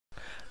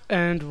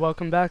And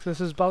welcome back.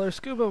 This is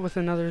ballerscuba with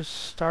another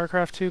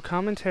Starcraft 2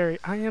 commentary.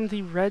 I am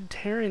the red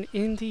Terran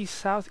in the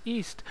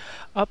southeast,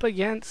 up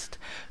against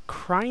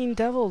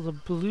CryingDevil, the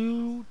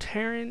blue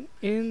Terran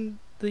in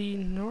the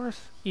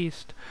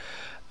northeast.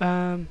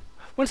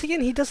 Once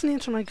again, he doesn't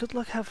answer my good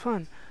luck, have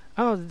fun.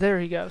 Oh, there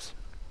he goes.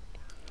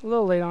 A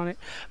little late on it.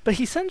 But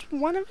he sends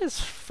one of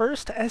his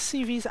first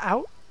SCVs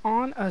out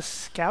on a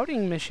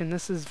scouting mission.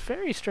 This is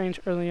very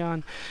strange early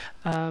on.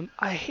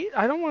 I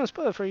don't want to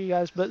spoil it for you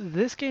guys, but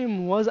this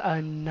game was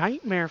a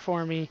nightmare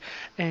for me,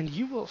 and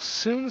you will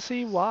soon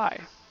see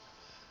why.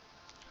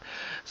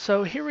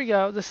 So here we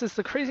go. This is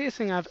the craziest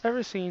thing I've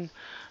ever seen.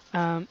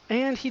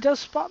 And he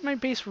does spot my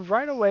base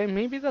right away.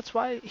 Maybe that's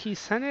why he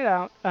sent it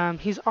out.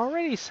 He's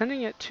already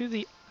sending it to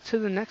the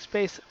next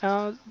base.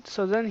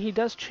 So then he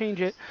does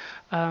change it,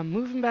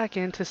 moving back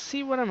in to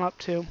see what I'm up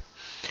to.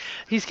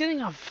 He's getting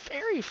a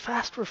very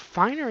fast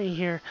refinery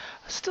here.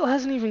 Still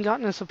hasn't even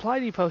gotten a supply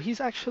depot. He's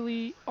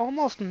actually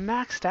almost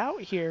maxed out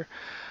here.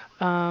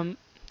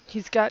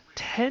 He's got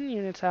 10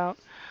 units out.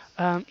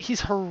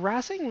 He's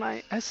harassing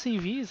my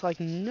SCVs like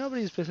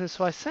nobody's business.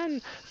 So I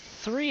send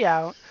 3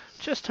 out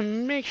just to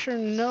make sure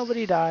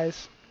nobody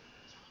dies.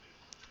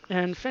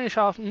 And finish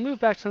off, move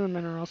back to the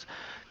minerals.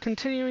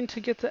 Continuing to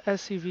get the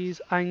SCVs.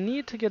 I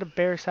need to get a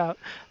barracks out.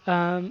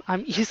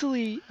 I'm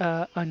easily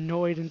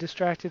annoyed and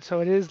distracted,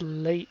 so it is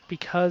late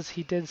because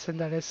he did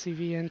send that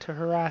SCV in to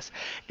harass.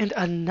 And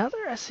another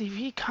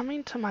SCV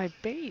coming to my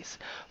base.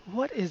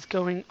 What is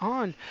going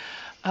on?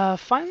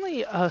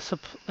 Finally, an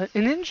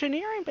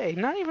engineering bay,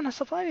 not even a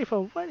supply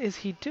depot. What is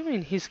he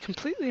doing? He's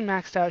completely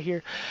maxed out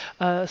here.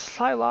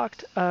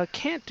 Sly-locked,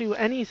 can't do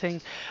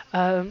anything.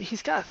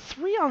 He's got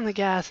 3 on the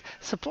gas,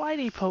 supply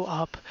depot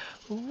up.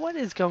 What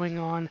is going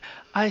on?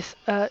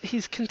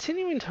 He's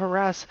continuing to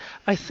harass,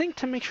 I think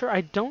to make sure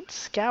I don't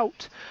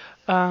scout.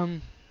 But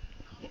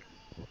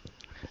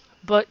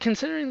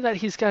considering that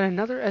he's got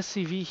another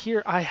SCV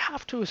here, I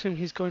have to assume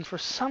he's going for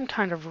some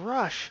kind of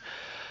rush.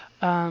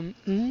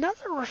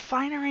 Another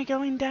refinery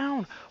going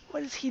down.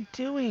 What is he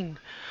doing?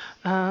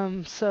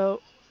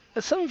 So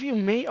some of you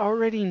may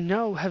already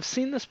know, have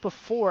seen this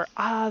before.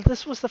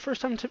 This was the first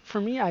time for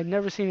me. I'd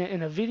never seen it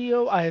in a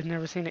video. I had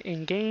never seen it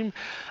in game.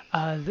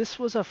 This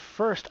was a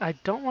first. I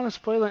don't want to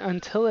spoil it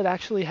until it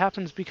actually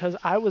happens because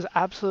I was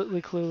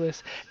absolutely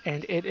clueless,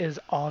 and it is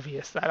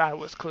obvious that I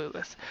was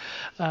clueless.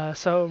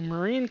 So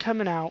Marine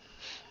coming out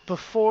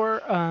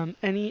before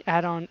any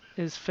add-on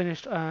is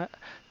finished.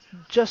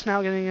 Just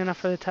now getting enough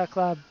for the tech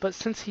lab, but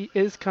since he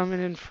is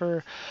coming in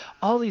for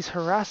all these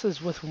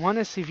harasses with 1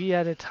 SCV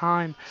at a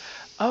time,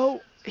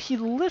 oh, he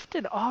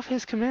lifted off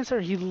his command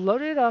center. He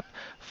loaded up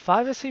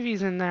 5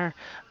 SCVs in there,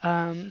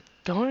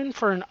 going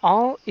for an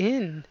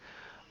all-in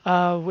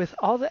with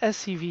all the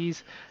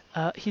SCVs.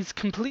 He's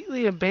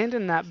completely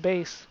abandoned that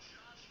base.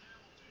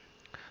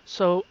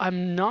 So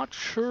I'm not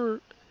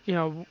sure. You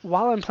know,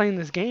 while I'm playing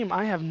this game,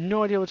 I have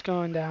no idea what's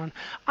going down.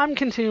 I'm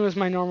continuing with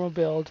my normal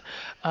build.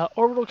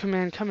 Orbital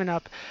command coming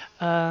up.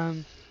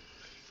 And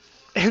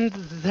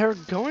they're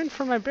going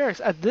for my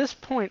barracks. At this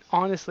point,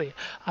 honestly,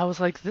 I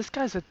was like, this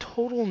guy's a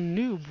total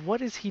noob.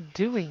 What is he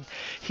doing?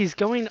 He's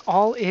going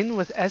all in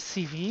with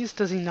SCVs.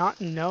 Does he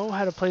not know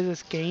how to play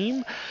this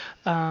game?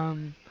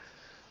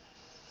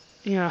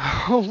 You know,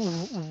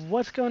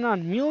 what's going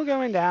on? Mule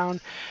going down.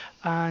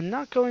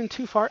 Not going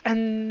too far,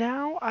 and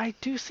now I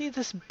do see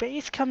this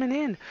base coming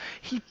in.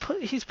 He's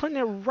putting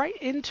it right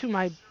into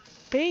my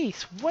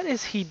base. What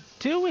is he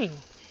doing?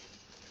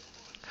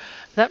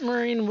 That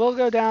Marine will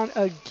go down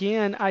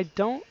again. I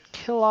don't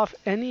kill off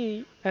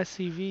any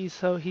SCVs,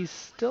 so he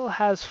still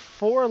has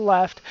 4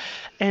 left,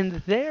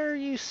 and there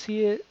you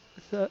see it.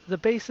 The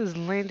base is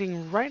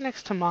landing right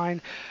next to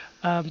mine.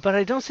 But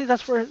I don't see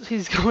that's where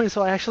he's going,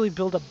 so I actually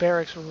build a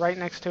barracks right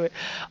next to it.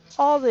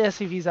 All the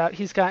SCVs out.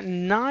 He's got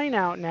 9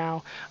 out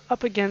now,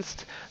 up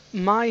against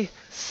my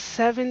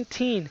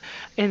 17.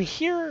 And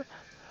here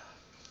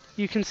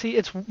you can see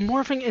it's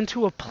morphing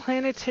into a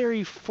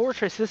planetary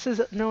fortress. This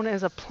is known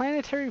as a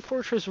planetary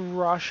fortress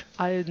rush.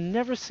 I had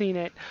never seen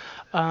it.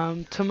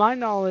 To my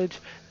knowledge,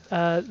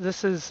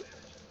 this is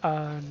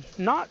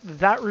not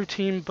that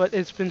routine, but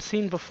it's been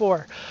seen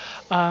before.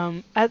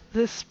 At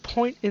this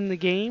point in the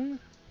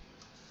game,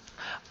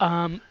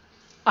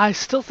 I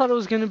still thought it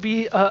was going to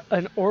be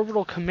an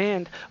orbital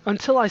command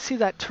until I see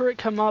that turret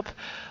come up.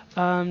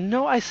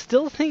 No, I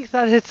still think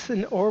that it's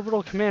an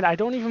orbital command. I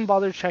don't even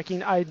bother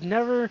checking. I'd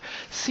never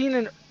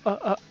seen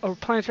a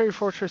planetary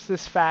fortress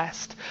this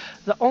fast.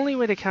 The only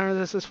way to counter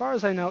this, as far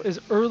as I know, is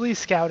early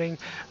scouting.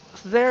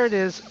 There it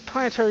is.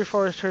 Planetary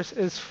fortress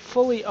is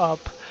fully up.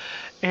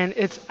 And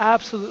it's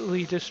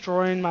absolutely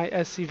destroying my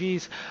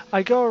SCVs.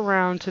 I go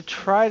around to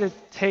try to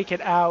take it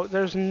out.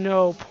 There's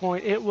no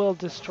point. It will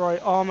destroy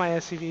all my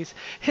SCVs.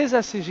 His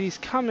SCVs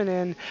coming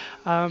in,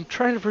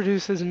 trying to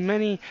produce as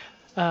many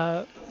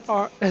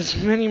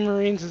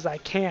Marines as I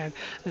can.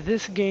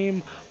 This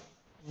game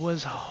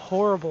was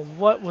horrible.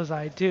 What was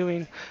I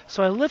doing?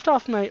 So I lift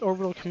off my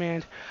orbital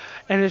command,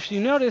 and if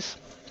you notice,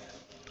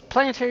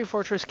 planetary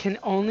fortress can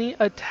only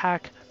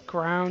attack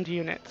ground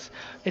units.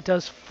 It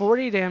does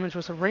 40 damage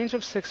with a range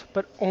of 6,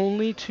 but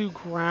only to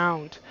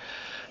ground.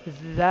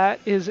 That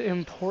is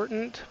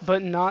important,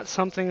 but not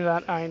something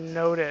that I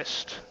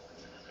noticed.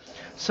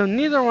 So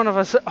neither one of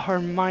us are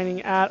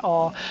mining at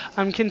all.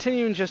 I'm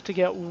continuing just to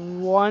get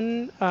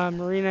one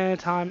marine at a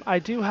time. I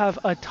do have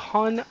a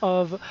ton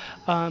of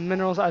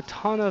minerals, a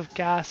ton of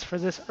gas for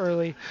this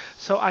early,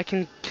 so I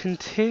can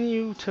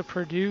continue to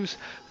produce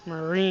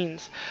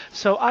marines.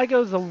 So I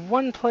go to the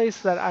one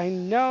place that I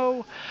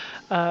know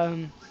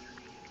won't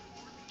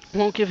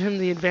give him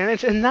the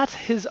advantage, and that's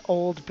his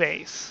old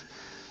base.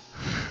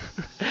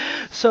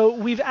 So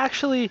we've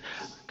actually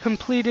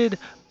completed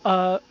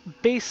a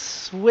base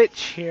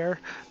switch here.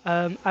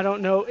 I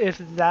don't know if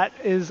that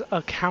is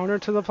a counter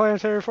to the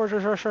planetary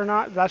fortress rush or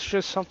not. That's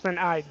just something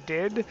I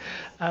did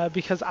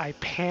because I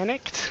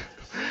panicked.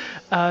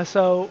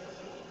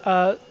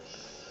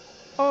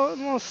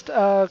 Almost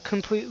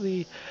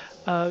completely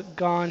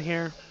gone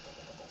here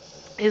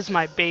is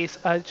my base.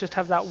 I just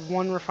have that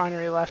one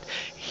refinery left.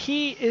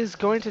 He is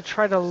going to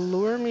try to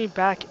lure me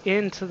back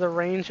into the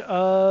range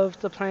of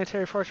the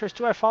planetary fortress.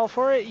 Do I fall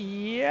for it?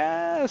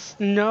 Yes.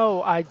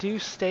 No, I do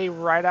stay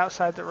right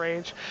outside the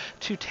range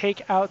to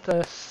take out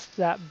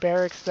that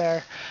barracks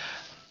there.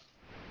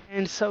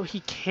 And so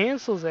he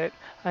cancels it.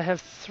 I have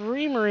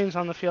 3 Marines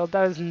on the field.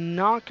 That is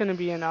not going to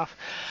be enough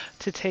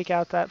to take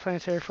out that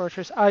planetary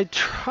fortress. I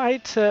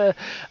tried to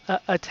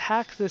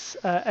attack this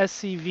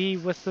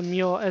SCV with the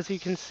mule. As you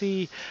can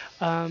see,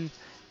 the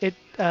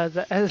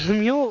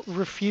mule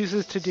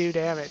refuses to do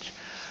damage.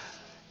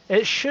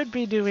 It should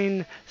be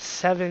doing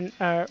 7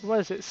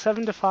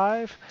 to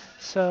 5?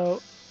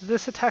 So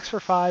this attacks for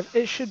 5.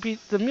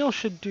 The mule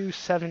should do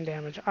 7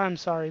 damage. I'm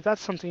sorry.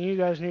 That's something you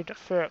guys need to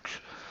fix.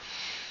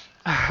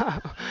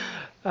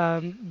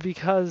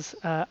 Because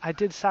I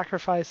did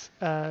sacrifice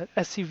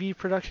SCV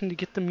production to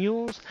get the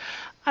mules.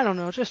 I don't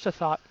know, just a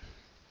thought.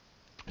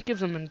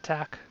 Gives them an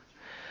attack.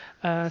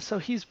 So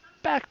he's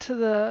back to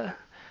the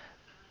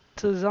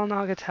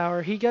Zelnaga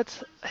Tower. He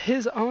gets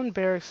his own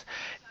barracks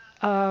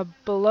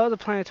below the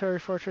planetary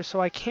fortress, so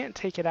I can't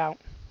take it out.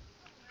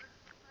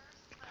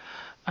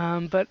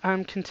 But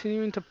I'm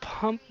continuing to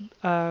pump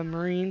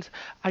Marines.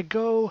 I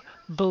go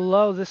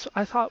below this.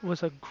 I thought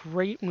was a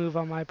great move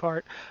on my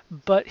part,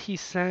 but he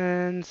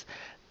sends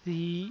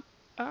the...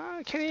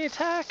 can he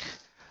attack?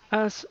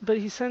 But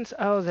he sends...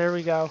 Oh, there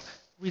we go.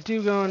 We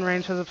do go in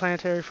range of the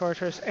planetary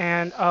fortress,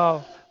 and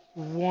oh,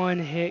 one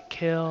hit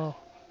kill.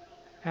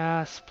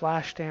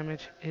 Splash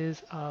damage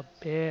is a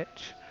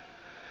bitch.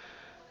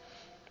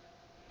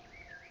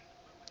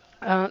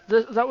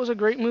 That was a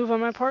great move on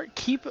my part.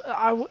 It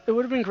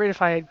would have been great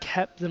if I had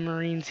kept the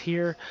Marines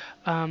here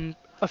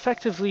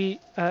effectively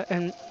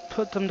and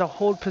put them to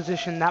hold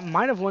position. That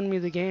might have won me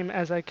the game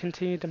as I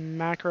continued to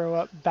macro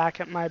up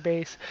back at my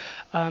base.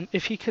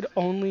 If he could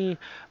only,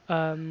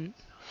 mine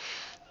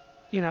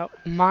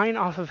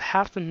off of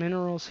half the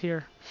minerals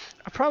here.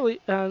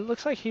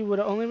 Looks like he would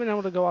have only been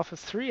able to go off of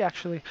 3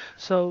 actually.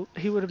 So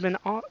he would have been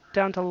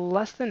down to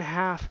less than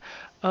half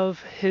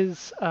of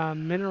his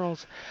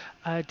minerals.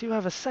 I do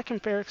have a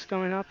second barracks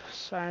going up.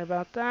 Sorry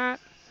about that.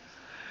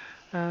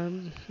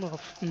 Little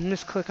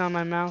misclick on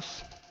my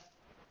mouse.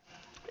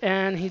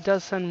 And he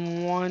does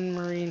send 1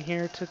 Marine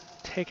here to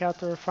take out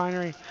the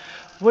refinery.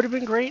 Would have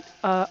been great.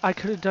 I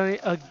could have done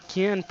it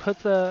again. Put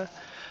the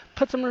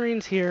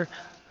Marines here.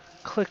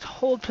 Clicked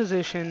hold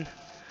position.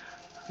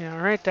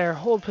 Right there.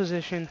 Hold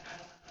position.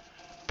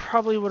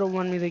 Probably would have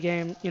won me the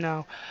game.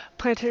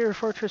 Planetary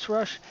Fortress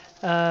Rush.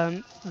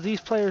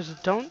 These players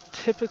don't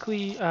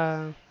typically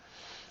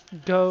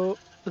go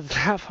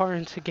that far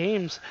into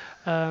games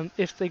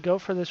if they go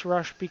for this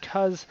rush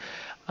because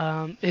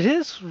it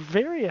is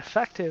very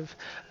effective.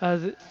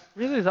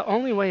 Really the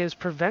only way is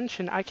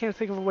prevention. I can't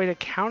think of a way to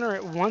counter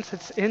it once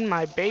it's in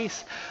my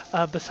base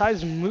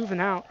besides moving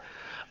out.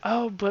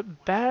 Oh,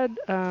 but bad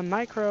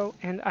micro,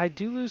 and I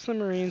do lose the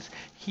Marines.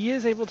 He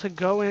is able to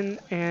go in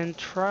and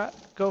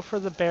go for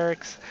the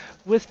barracks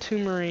with 2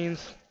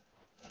 Marines.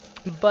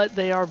 But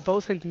they are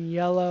both in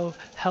yellow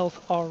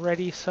health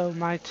already, so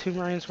my 2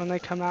 Marines, when they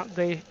come out,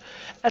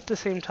 at the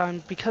same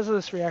time, because of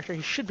this reactor,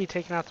 he should be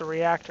taking out the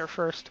reactor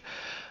first.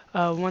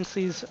 Once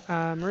these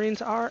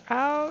Marines are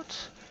out,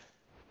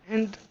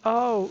 and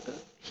oh,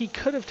 he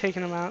could have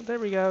taken them out. There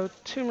we go,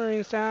 2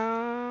 Marines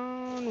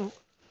down,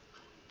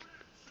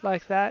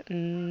 like that.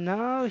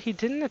 No, he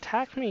didn't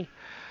attack me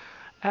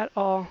at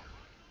all.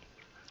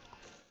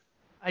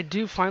 I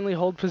do finally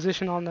hold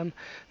position on them,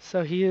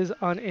 so he is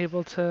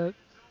unable to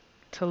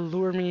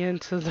lure me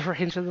into the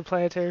range of the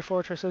planetary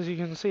fortress. As you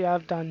can see,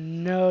 I've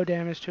done no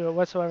damage to it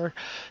whatsoever.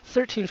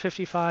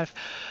 1355.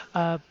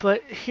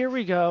 But here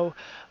we go.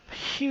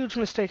 Huge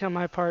mistake on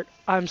my part.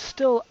 I'm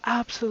still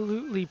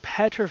absolutely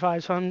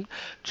petrified, so I'm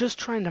just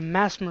trying to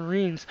mass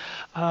Marines.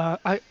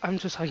 I'm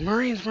just like,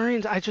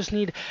 Marines. I just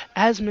need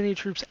as many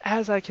troops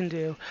as I can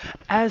do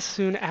as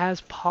soon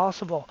as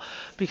possible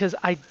because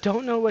I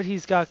don't know what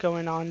he's got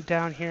going on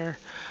down here.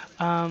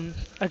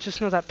 I just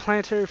know that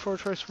planetary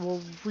fortress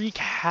will wreak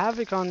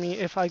havoc on me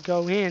if I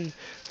go in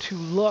to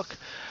look.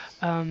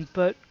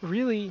 But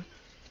really,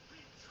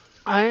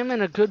 I am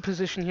in a good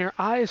position here.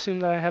 I assume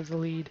that I have the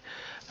lead.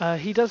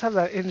 He does have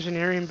that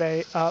engineering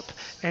bay up,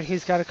 and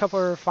he's got a couple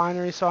of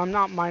refineries, so I'm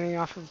not mining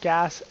off of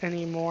gas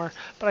anymore.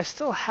 But I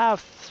still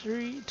have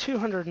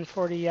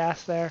 240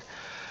 gas there.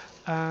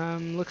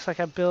 Looks like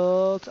I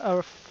built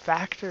a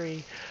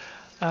factory.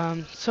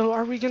 So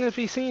are we going to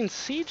be seeing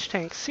siege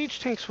tanks? Siege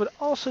tanks would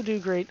also do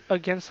great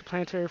against the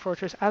planetary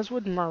fortress, as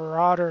would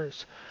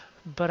marauders.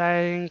 But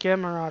I didn't get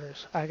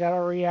marauders. I got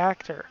a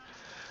reactor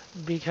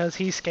because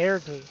he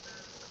scared me.